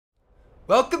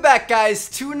Welcome back, guys,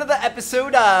 to another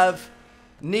episode of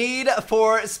Need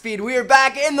for Speed. We are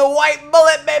back in the white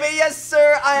bullet, baby. Yes,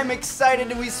 sir. I am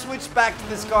excited. We switched back to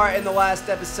this car in the last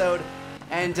episode,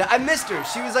 and I missed her.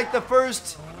 She was like the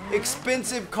first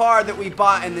expensive car that we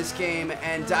bought in this game,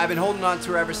 and I've been holding on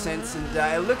to her ever since, and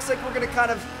it looks like we're going to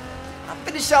kind of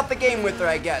finish out the game with her,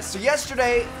 I guess. So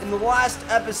yesterday, in the last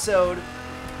episode,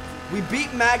 we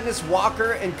beat Magnus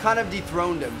Walker and kind of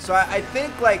dethroned him. So I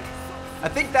think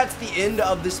that's the end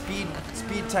of the speed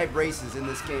type races in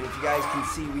this game. If you guys can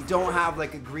see, we don't have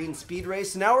like a green speed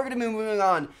race. So now we're going to be moving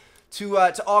on to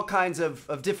all kinds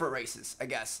of different races, I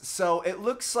guess. So it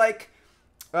looks like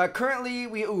currently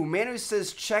Manu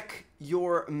says check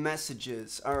your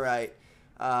messages. All right.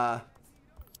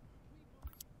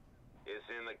 It's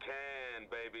in the can,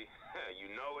 baby. You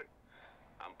know it.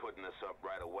 I'm putting this up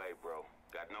right away, bro.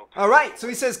 Got no time. All right, so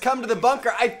he says come to the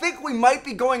bunker. I think we might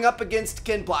be going up against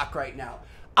Ken Block right now.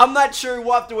 I'm not sure.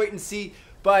 We'll have to wait and see.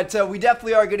 But we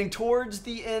definitely are getting towards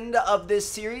the end of this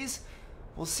series.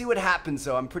 We'll see what happens,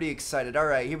 though. I'm pretty excited. All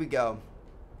right, here we go.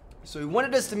 So he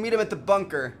wanted us to meet him at the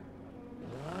bunker.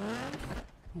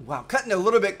 Wow, cutting a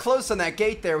little bit close on that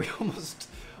gate there. We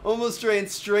almost ran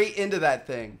straight into that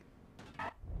thing.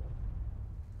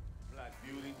 Black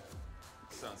Beauty,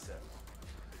 sunset.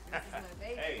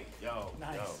 Hey, yo,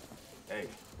 Nice. yo. Hey,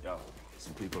 yo.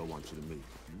 Some people I want you to meet.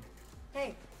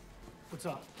 Hey. What's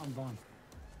up? I'm Vaughn.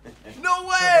 No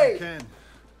way! Ken,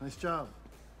 nice job.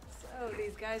 So,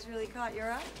 these guys really caught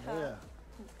your eye? Oh, yeah.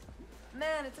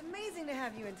 Man, it's amazing to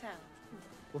have you in town.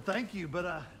 Well, thank you,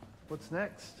 but what's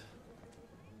next?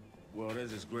 Well,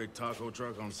 there's this great taco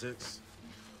truck on 6.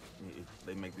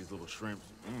 They make these little shrimps.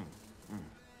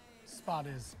 Spot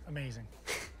is amazing.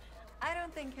 I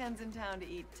don't think Ken's in town to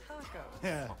eat tacos.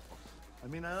 Yeah. I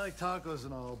mean, I like tacos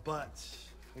and all, but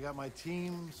I got my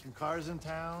team, some cars in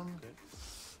town. Okay.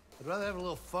 I'd rather have a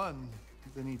little fun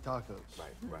than eat tacos.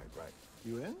 Right.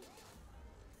 You in?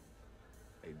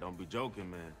 Hey, don't be joking,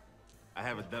 man. I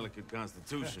have a delicate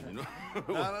constitution, you know?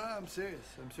 No, I'm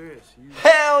serious. I'm serious.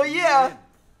 Hell yeah!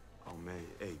 Oh, man.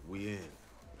 Hey, we in.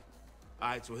 All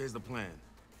right, so here's the plan.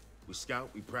 We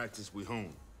scout, we practice, we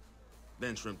hone.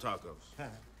 Then shrimp tacos.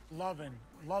 Loving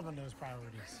those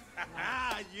priorities.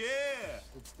 Yeah!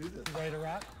 Let's do this. You ready to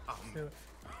rock? Let's do it.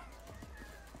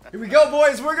 Here we go,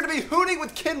 boys. We're going to be hooning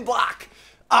with Ken Block.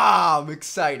 Ah, I'm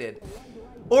excited.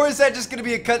 Or is that just going to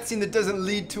be a cutscene that doesn't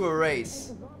lead to a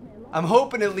race? I'm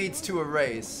hoping it leads to a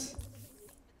race.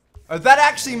 Or that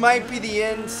actually might be the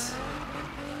end.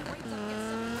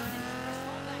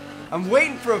 I'm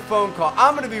waiting for a phone call.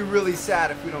 I'm going to be really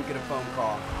sad if we don't get a phone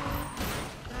call.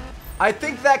 I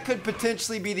think that could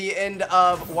potentially be the end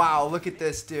of... Wow, look at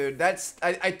this, dude. I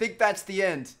think that's the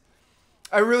end.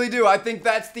 I really do. I think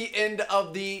that's the end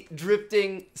of the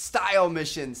drifting style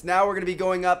missions. Now we're going to be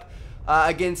going up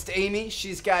against Amy.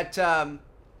 She's got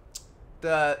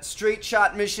the straight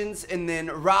shot missions, and then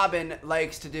Robin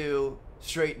likes to do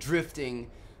straight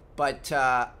drifting. But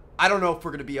I don't know if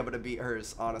we're going to be able to beat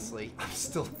hers, honestly. I'm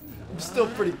still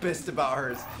pretty pissed about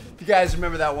hers. If you guys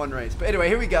remember that one race. But anyway,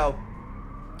 here we go.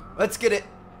 Let's get it.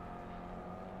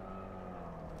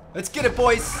 Let's get it,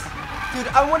 boys. Dude,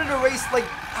 I wanted to race like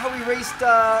how we raced,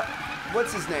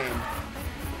 what's his name?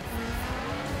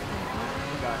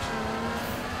 Oh, gosh.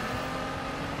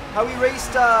 How we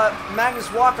raced, Magnus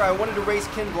Walker. I wanted to race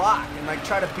Ken Block and, like,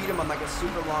 try to beat him on, like, a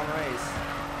super long race.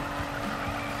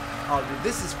 Oh, dude,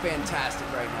 this is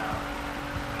fantastic right now.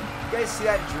 You guys see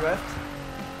that drift?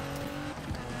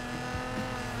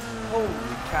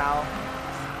 Holy cow.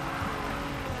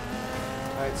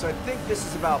 Alright, so I think this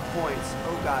is about points.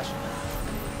 Oh, gosh.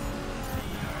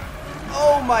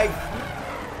 Oh my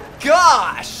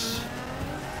gosh!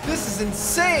 This is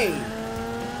insane!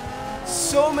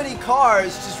 So many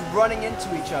cars just running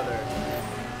into each other.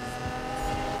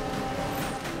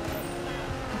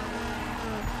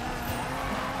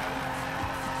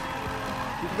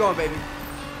 Keep going, baby.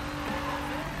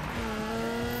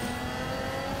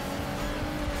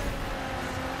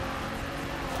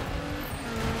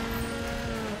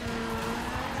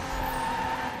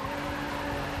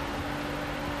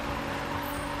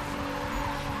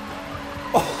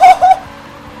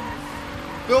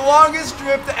 The longest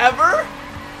drift ever?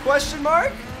 Question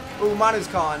mark? Ooh, Manu's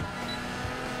calling.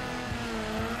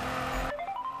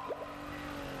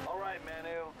 All right,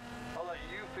 Manu. I'll let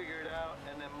you figure it out,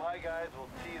 and then my guys will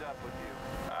tee it up with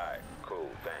you. All right, cool,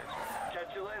 thanks.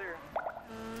 Catch you later.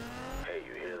 Hey,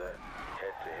 you hear that?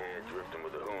 Head-to-head drifting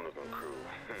with the Hoonigan crew.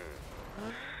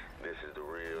 This is the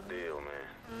real deal, man.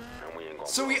 And we ain't gonna...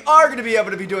 So we are going to be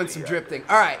able to be doing some drifting.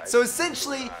 Alright, so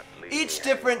essentially, each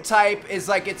different type is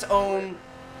like its own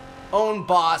own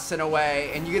boss in a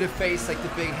way, and you get to face like the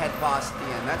big head boss at the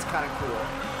end. That's kind of cool.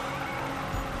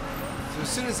 So as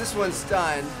soon as this one's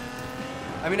done,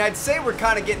 I mean, I'd say we're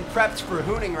kind of getting prepped for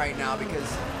hooning right now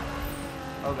because,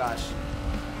 oh gosh,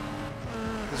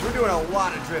 because we're doing a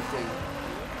lot of drifting.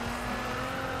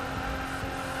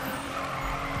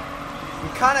 We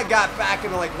kind of got back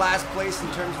into like last place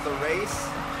in terms of the race.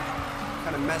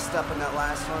 Kind of messed up in that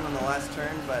last one on the last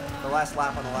turn, but the last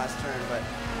lap on the last turn, but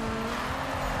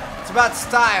it's about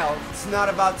style. It's not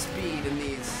about speed in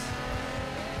these.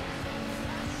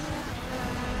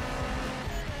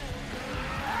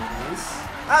 Nice.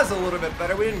 That was a little bit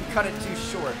better. We didn't cut it too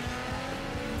short.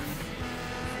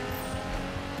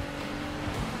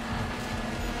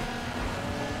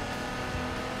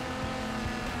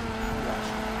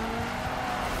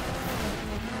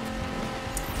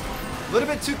 A little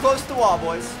bit too close to the wall,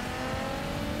 boys.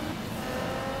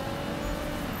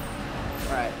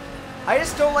 Alright. I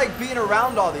just don't like being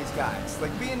around all these guys.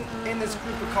 Like, being in this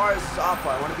group of cars is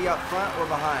awful. I want to be up front or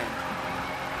behind.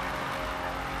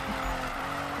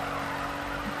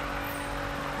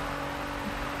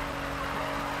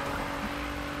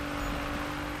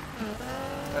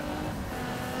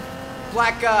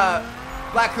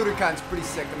 Black Hootercon's pretty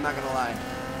sick, I'm not gonna lie.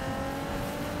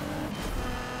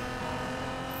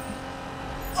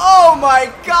 Oh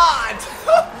my god!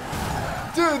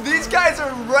 Dude, these guys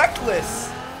are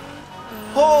reckless!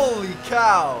 Holy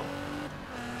cow!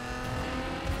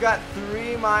 We've got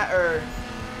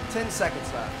 10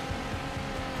 seconds left.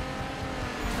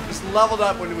 Just leveled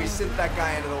up when we sent that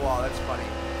guy into the wall. That's funny.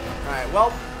 Alright,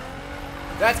 well,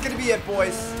 that's gonna be it,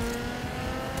 boys.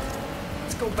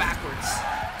 Let's go backwards.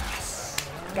 Yes!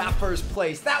 Got first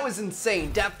place. That was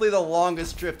insane. Definitely the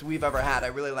longest drift we've ever had. I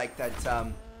really like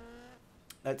that,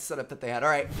 that setup that they had. All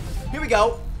right, here we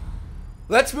go.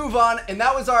 Let's move on. And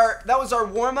that was our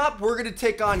warm up. We're gonna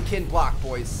take on Ken Block,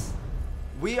 boys.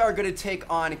 We are gonna take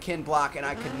on Ken Block, and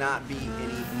I could not be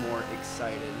any more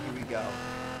excited. Here we go.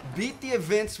 Beat the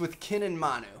events with Ken and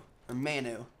Manu, or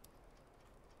Manu.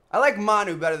 I like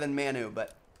Manu better than Manu,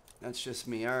 but that's just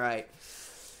me. All right,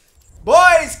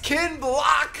 boys. Ken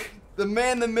Block, the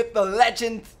man, the myth, the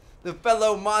legend, the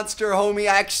fellow monster homie.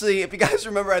 Actually, if you guys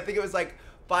remember, I think it was like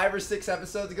 5 or 6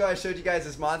 episodes ago, I showed you guys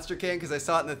this monster can because I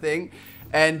saw it in the thing,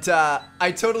 and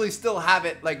I totally still have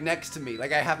it like next to me.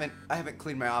 Like I haven't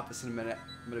cleaned my office in a minute.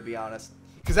 I'm gonna be honest,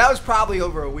 because that was probably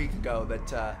over a week ago that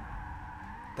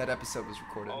that episode was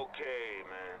recorded. Okay,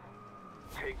 man.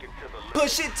 Take it to the limit.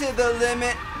 Push it to the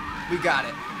limit. We got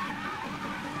it.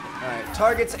 All right,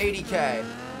 target's 80K.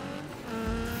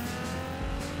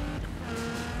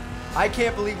 I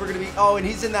can't believe we're gonna be. Oh, and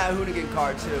he's in that Hoonigan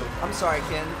car too. I'm sorry,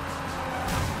 Ken.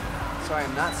 Sorry,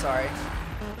 I'm not sorry.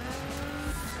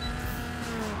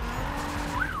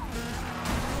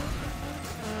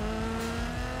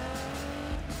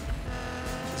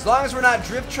 As long as we're not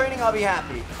drift training, I'll be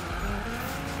happy.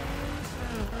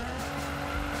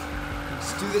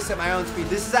 Just do this at my own speed.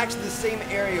 This is actually the same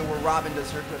area where Robin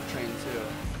does her drift train too.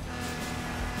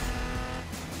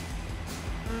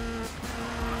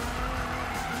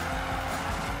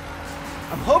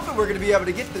 I'm hoping we're going to be able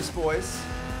to get this, boys.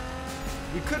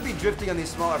 We could be drifting on these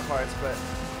smaller parts, but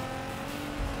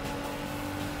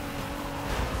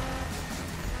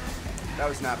that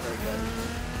was not very good.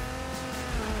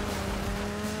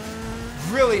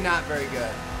 Really not very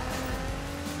good.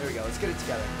 There we go. Let's get it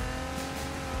together.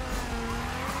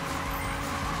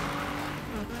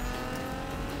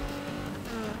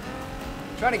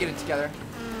 Trying to get it together.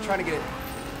 Trying to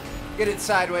get it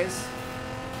sideways.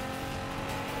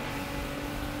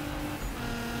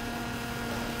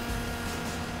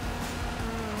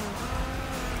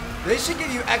 They should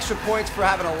give you extra points for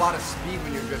having a lot of speed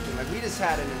when you're drifting. Like, we just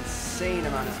had an insane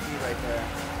amount of speed right there.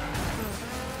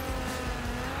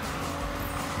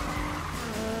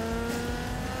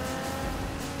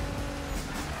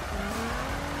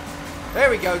 There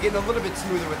we go, getting a little bit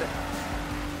smoother with it.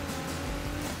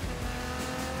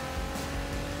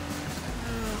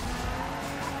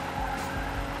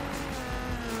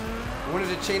 I wanted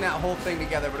to chain that whole thing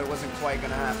together, but it wasn't quite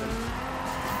gonna happen.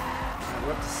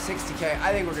 We're up to 60K.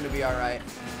 I think we're going to be all right.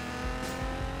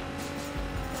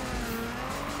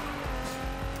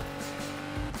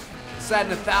 Just adding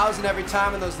 1,000 every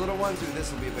time on those little ones. Ooh,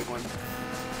 this will be a big one.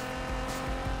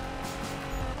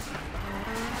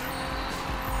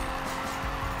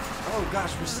 Oh,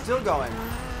 gosh, we're still going.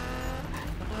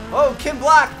 Oh, Ken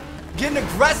Block getting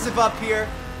aggressive up here.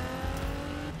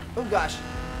 Oh, gosh.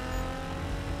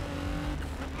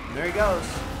 And there he goes.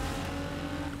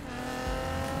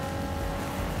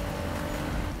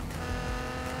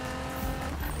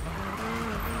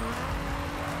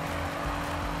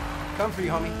 Come for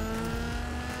you, homie.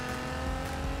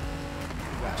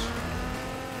 Oh, gosh.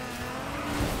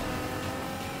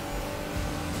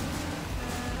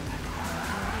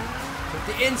 Put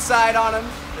the inside on him.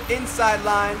 The inside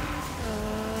line.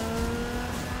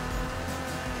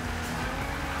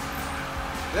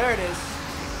 There it is.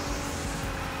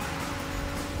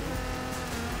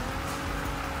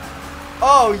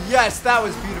 Oh, yes, that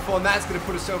was beautiful, and that's going to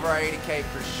put us over our 80K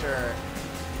for sure.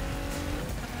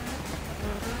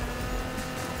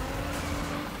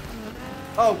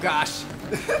 Oh, gosh.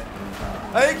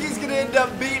 I think he's going to end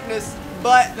up beating us,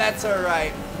 but that's all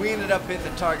right. We ended up hitting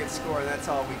the target score, and that's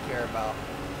all we care about.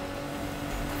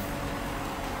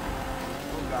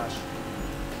 Oh, gosh.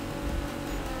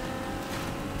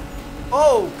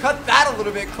 Oh, cut that a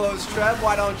little bit close, Trev.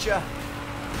 Why don't you?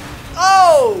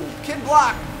 Oh! Ken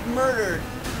Block murdered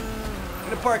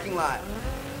in a parking lot.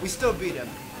 We still beat him.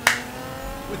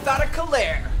 Without a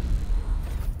Kalair.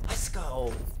 Let's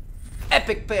go.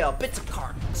 Epic fail. Bits of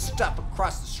cart. Stop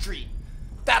across the street.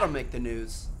 That'll make the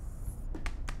news.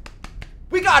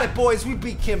 We got it, boys. We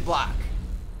beat Ken Block.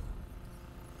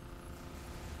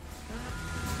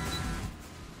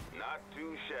 Not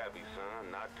too shabby,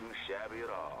 son. Not too shabby at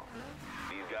all.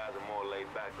 These guys are more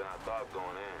laid back than I thought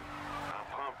going in. I'm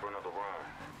pumped for another run.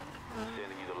 I'm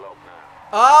sending you the Loke now.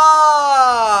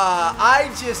 Ah, I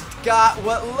just got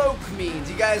what Loke means.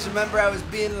 You guys remember I was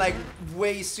being like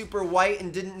way super white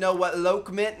and didn't know what Loke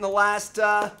meant in the last,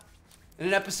 in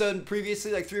an episode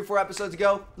previously, like 3 or 4 episodes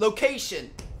ago?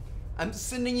 Location. I'm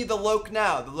sending you the Loke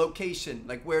now, the location,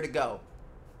 like where to go.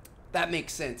 That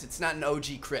makes sense. It's not an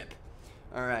OG crip.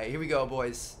 All right, here we go,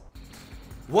 boys.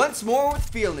 Once more with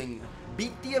feeling.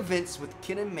 Beat the events with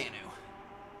Ken and Manu.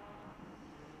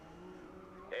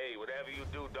 Hey, whatever you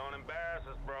do, don't embarrass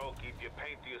us, bro. Keep your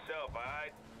paint to yourself,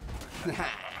 alright?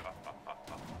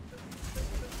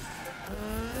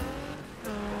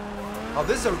 Oh,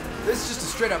 this is just a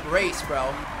straight up race,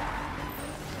 bro.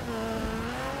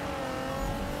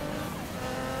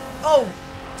 Oh!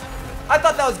 I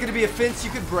thought that was gonna be a fence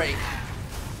you could break.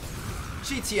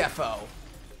 GTFO.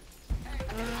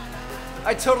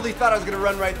 I totally thought I was gonna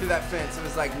run right through that fence. It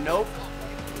was like, nope.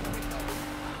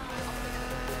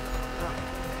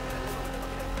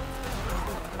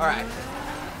 Alright.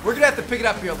 We're gonna have to pick it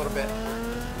up here a little bit.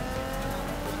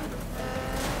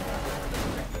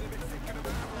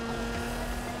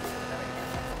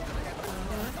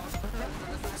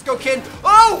 Let's go, Ken.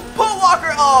 Oh! Paul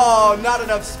Walker! Oh, not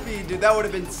enough speed, dude. That would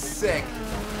have been sick.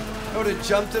 I would have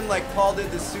jumped him like Paul did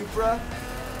the Supra.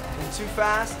 And too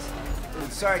fast. Ooh,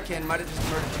 sorry, Ken. Might have just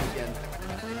murdered you again.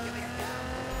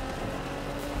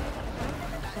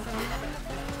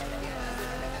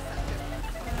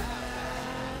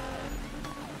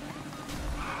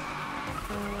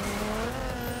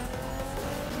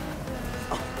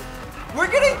 We're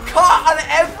getting caught on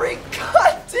every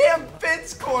goddamn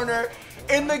fence corner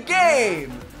in the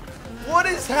game. What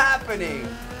is happening?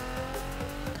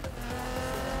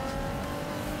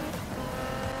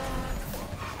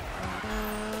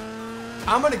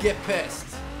 I'm gonna get pissed.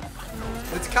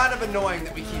 It's kind of annoying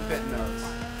that we keep hitting those.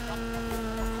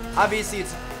 Obviously,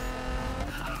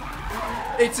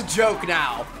 it's a joke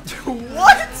now.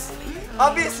 What?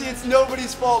 Obviously, it's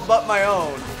nobody's fault but my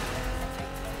own.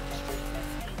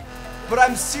 But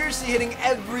I'm seriously hitting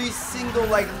every single,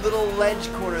 like, little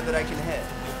ledge corner that I can hit.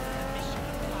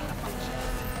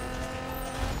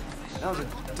 That was a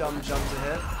dumb jump to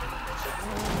hit.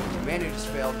 Manu just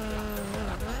failed.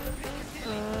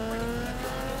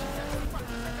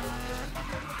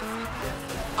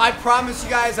 I promise you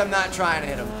guys I'm not trying to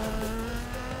hit him.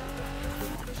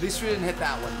 At least we didn't hit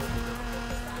that one.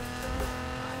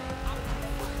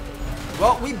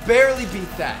 Well, we barely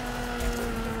beat that.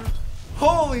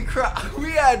 Holy crap,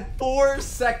 we had 4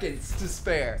 seconds to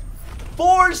spare.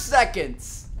 4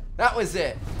 seconds. That was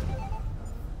it.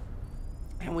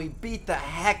 And we beat the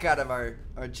heck out of our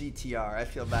GTR. I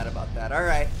feel bad about that. All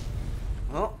right.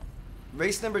 Well,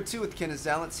 race number 2 with Ken is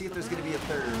down. Let's see if there's going to be a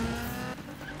third.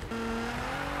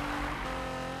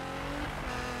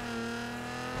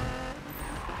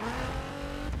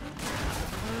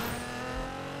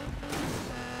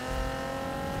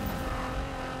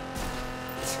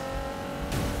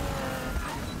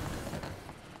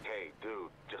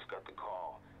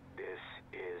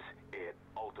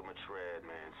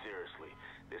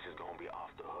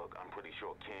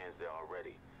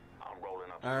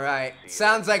 All right,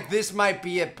 sounds like this might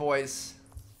be it, boys.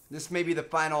 This may be the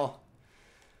final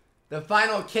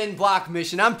Ken Block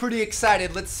mission. I'm pretty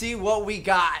excited. Let's see what we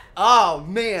got. Oh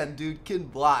man, dude, Ken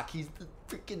Block. He's the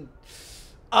freaking.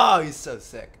 Oh, he's so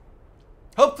sick.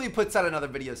 Hopefully, he puts out another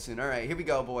video soon. All right, here we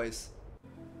go, boys.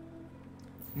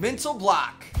 Mental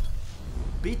block.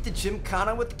 Beat the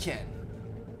Gymkhana with Ken.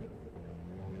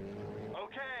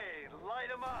 Okay, light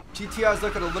him up. GTR's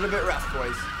looking a little bit rough,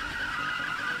 boys.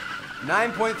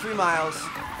 9.3 miles.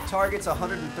 Target's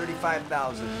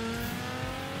 135,000.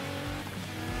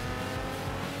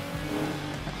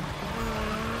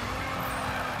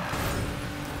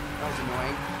 That was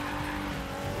annoying.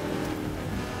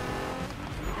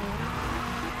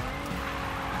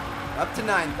 Up to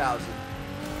 9,000.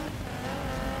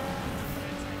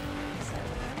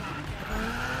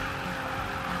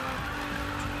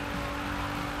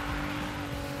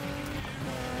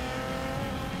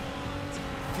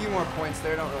 A few more points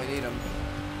there, don't really need them.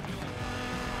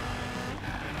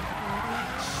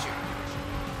 Shoot.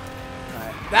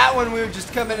 Alright, that one we were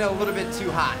just coming in a little bit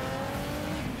too hot.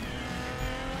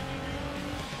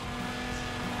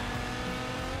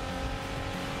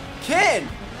 Ken!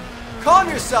 Calm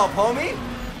yourself, homie!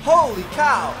 Holy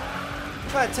cow!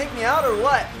 Trying to take me out or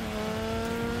what?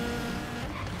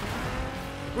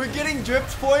 We're getting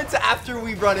drift points after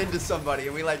we run into somebody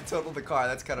and we like total the car.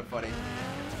 That's kind of funny.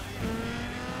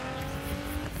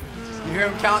 You hear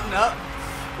him counting up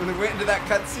when we went into that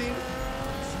cutscene?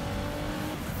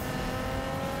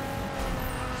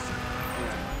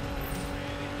 Yeah.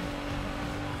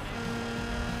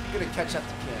 Gonna catch up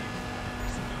to Ken.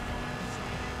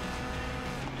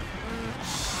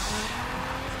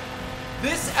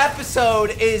 This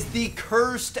episode is the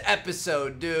cursed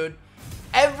episode, dude.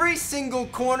 Every single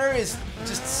corner is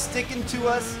just sticking to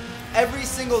us. Every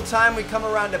single time we come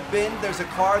around a bend, there's a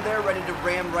car there ready to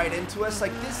ram right into us.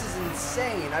 Like, this is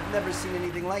insane. I've never seen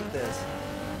anything like this.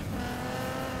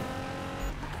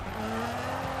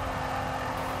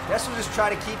 Guess we'll just try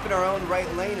to keep in our own right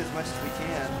lane as much as we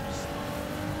can.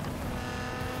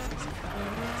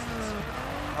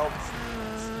 Help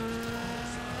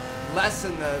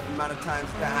lessen the amount of times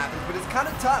that happens, but it's kind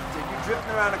of tough, dude. You're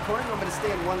drifting around a corner, you want me to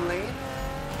stay in one lane?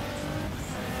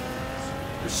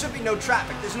 There should be no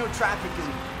traffic. There's no traffic in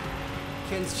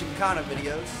Ken's Gymkhana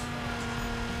videos.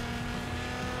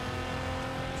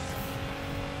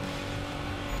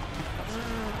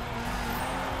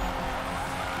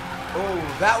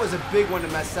 Oh, that was a big one to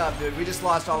mess up, dude. We just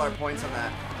lost all our points on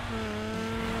that.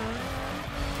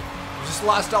 We just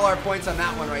lost all our points on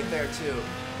that one right there, too.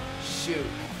 Shoot.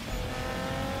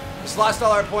 Just lost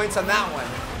all our points on that one.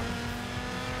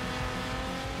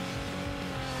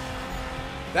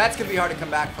 That's going to be hard to come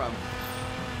back from.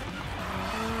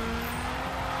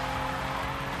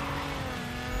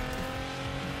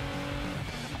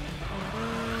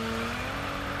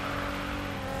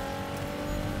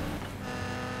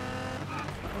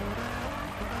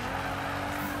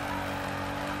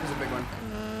 Here's a big one.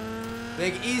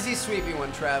 Big, easy, sweepy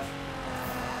one, Trev.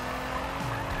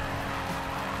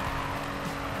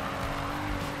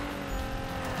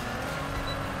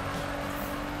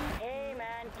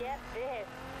 Get this.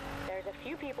 There's a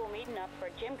few people meeting up for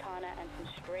Gymkhana and some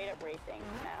straight up racing.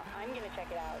 Now, I'm gonna check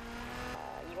it out.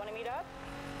 You wanna meet up?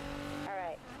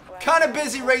 Alright. Well, kind of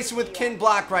busy racing with Ken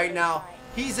Block right now.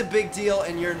 He's a big deal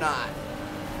and you're not.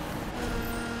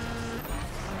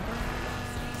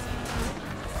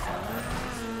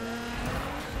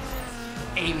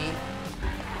 Amy.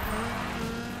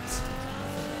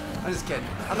 I'm just kidding.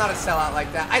 I'm not a sellout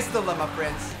like that. I still love my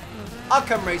friends. I'll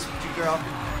come race with you, girl.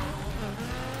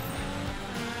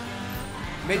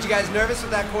 Made you guys nervous with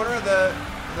that corner of the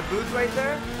booth right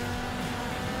there?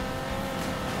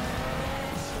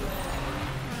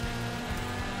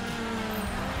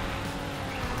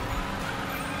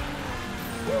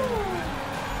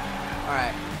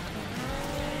 Alright.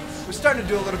 We're starting to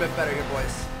do a little bit better here,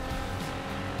 boys.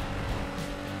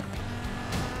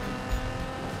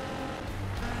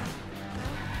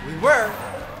 We were.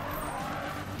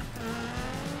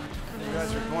 You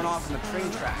guys are going off in the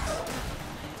train tracks.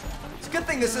 It's a good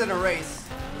thing this isn't a race.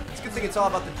 It's a good thing it's all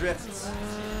about the drifts.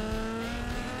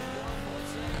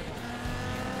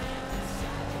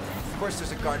 Of course,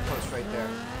 there's a guard post right there.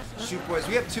 Shoot, boys.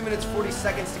 We have 2 minutes 40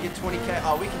 seconds to get 20K.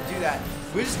 Oh, we can do that.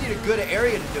 We just need a good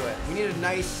area to do it. We need a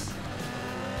nice,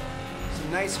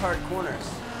 some nice hard corners.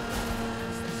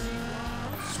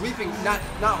 Sweeping, not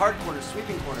hard corners,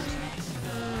 sweeping corners.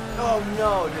 Oh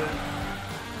no, dude.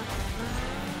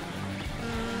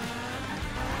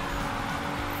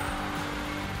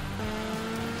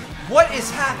 What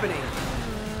is happening?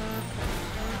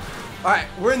 Alright,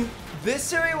 we're in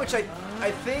this area, which I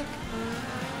think...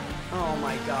 Oh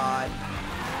my god.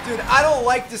 Dude, I don't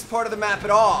like this part of the map at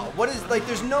all. What is, like,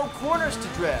 there's no corners to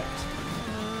drift.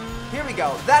 Here we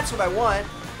go. That's what I want.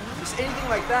 Just anything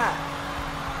like that.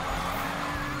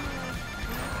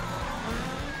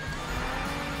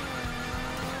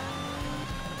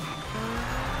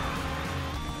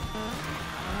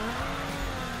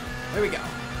 There we go.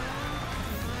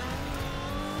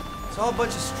 It's all a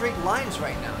bunch of straight lines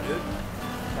right now, dude.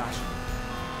 Gosh.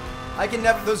 I can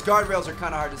never, those guardrails are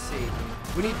kind of hard to see.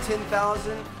 We need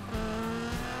 10,000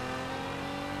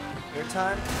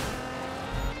 airtime.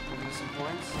 Give me some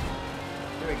points.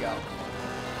 There we go.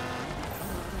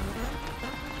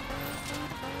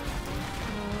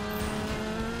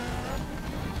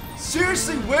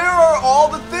 Seriously, where are all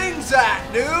the things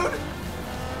at, dude?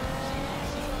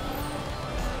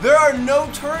 There are no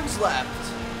turns left.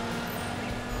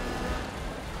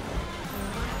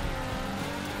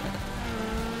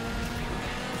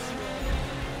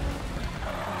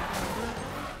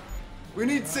 We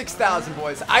need 6,000,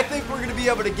 boys. I think we're gonna be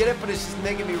able to get it, but it's just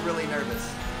making me really nervous.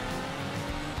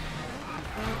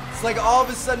 It's like all of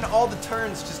a sudden all the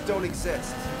turns just don't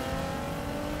exist.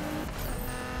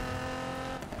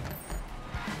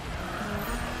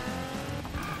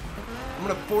 I'm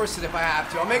gonna force it if I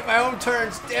have to. I'll make my own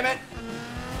turns, damn it.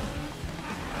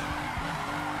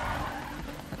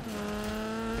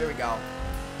 Here we go.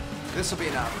 This will be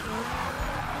enough.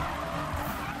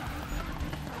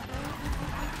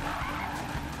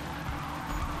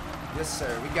 Yes,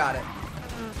 sir. We got it.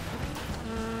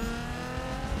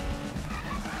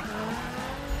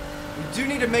 We do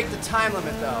need to make the time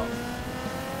limit, though.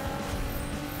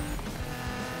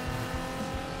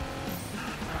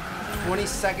 $20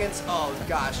 seconds. Oh,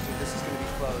 gosh, dude. This is going to be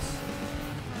close.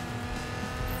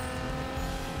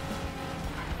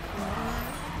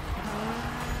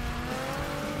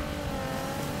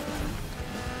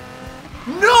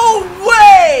 No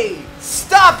way!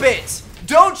 Stop it!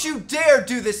 Don't you dare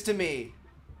do this to me!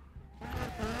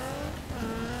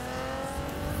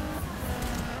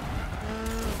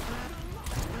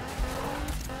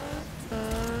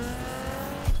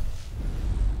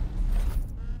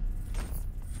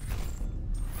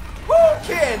 Woo,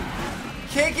 can't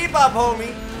keep up,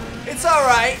 homie. It's all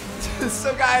right.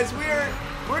 So, guys,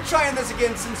 we're trying this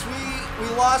again since we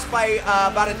lost by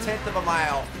about 1/10 of a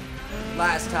mile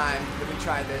last time that we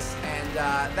tried this, and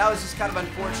that was just kind of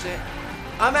unfortunate.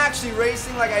 I'm actually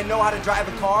racing like I know how to drive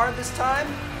a car this time.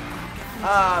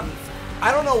 I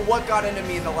don't know what got into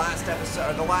me in the last episode,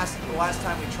 or the last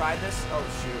time we tried this. Oh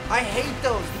shoot! I hate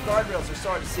those. The guardrails are so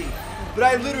hard to see. But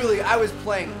I was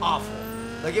playing awful.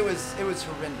 Like it was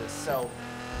horrendous. So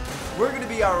we're gonna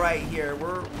be all right here.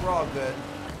 We're all good.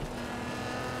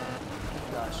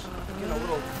 Gosh, getting a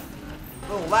little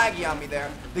laggy on me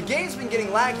there. The game's been getting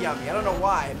laggy on me. I don't know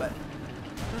why, but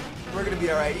we're gonna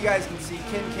be all right. You guys can see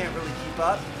Ken can't really keep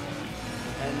up,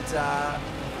 and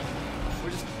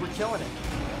we're killing it.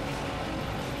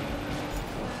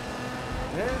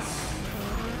 This,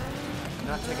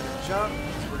 not taking a jump,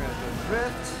 so we're gonna do a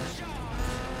drift.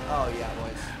 Oh yeah,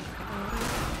 boys.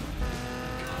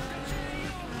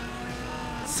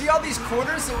 See all these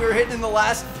corners that we were hitting in the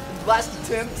last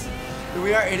attempt that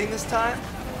we aren't hitting this time?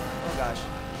 Oh gosh,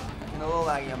 getting a little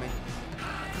laggy on me.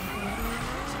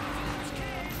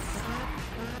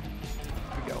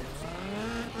 Here we go.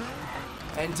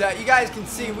 And you guys can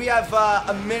see we have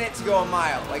a minute to go a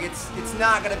mile. Like it's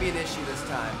not gonna be an issue this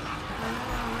time.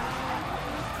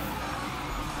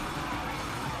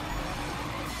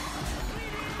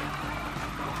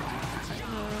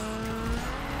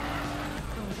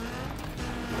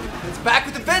 It's back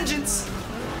with a vengeance.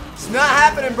 It's not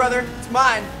happening, brother. It's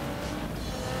mine.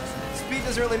 Speed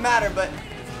doesn't really matter, but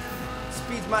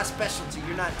speed's my specialty.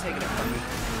 You're not taking it from me.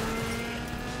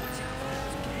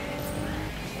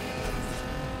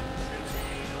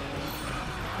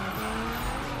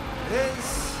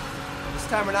 This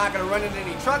time we're not going to run into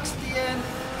any trucks at the end.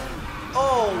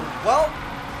 Oh, well,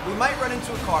 we might run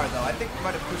into a car, though. I think we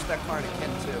might have pushed that car into Ken,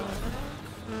 too.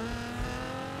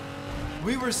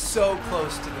 We were so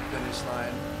close to the finish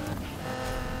line.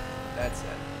 That's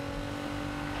it.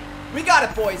 We got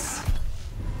it, boys.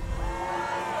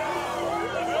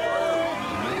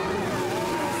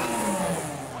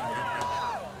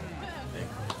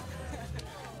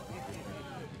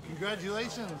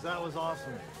 Congratulations, that was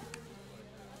awesome.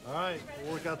 All right,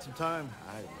 we'll work out some time.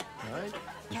 All right?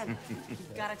 Ken,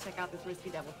 you've got to check out this Whiskey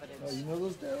Devil footage. Oh, you know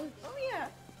those Daily? Oh, yeah.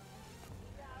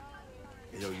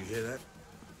 Hey, yo, you hear that?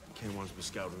 Ken wants me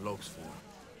scouting lokes for him.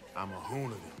 I'm a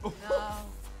hoonigan. No.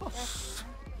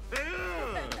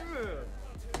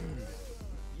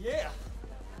 Yeah.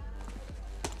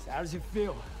 So how does it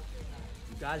feel?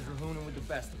 You guys were hooning with the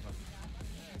best of them.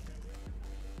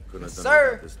 Couldn't have done Sir.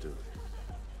 it without this dude.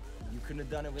 You couldn't have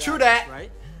done it without True that. us,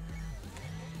 right?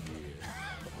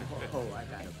 Oh, I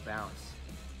gotta bounce.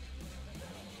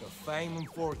 The fame and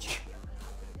fortune.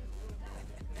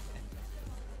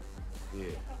 Yeah.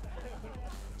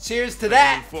 Cheers to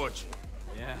that. Fortune.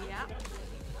 Yeah. Yeah.